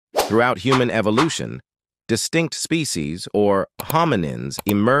Throughout human evolution, distinct species, or hominins,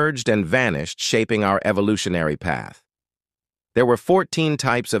 emerged and vanished, shaping our evolutionary path. There were 14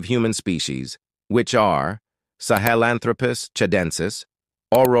 types of human species, which are Sahelanthropus tchadensis,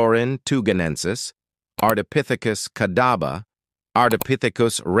 tchadensis, Ardipithecus cadaba,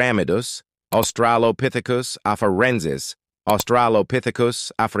 Ardipithecus ramidus, Australopithecus afarensis,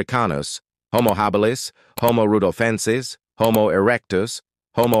 Australopithecus africanus, Homo habilis, Homo rudolfensis, Homo erectus,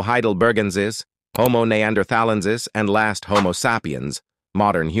 Homo heidelbergensis, Homo neanderthalensis, and last Homo sapiens,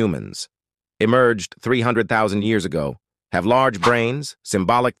 modern humans. Emerged 300,000 years ago, have large brains,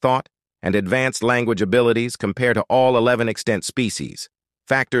 symbolic thought, and advanced language abilities compared to all 11 extant species.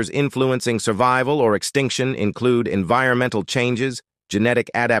 Factors influencing survival or extinction include environmental changes,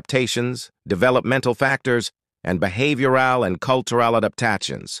 genetic adaptations, developmental factors, and behavioral and cultural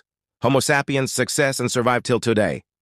adaptations. Homo sapiens' success and survive till today.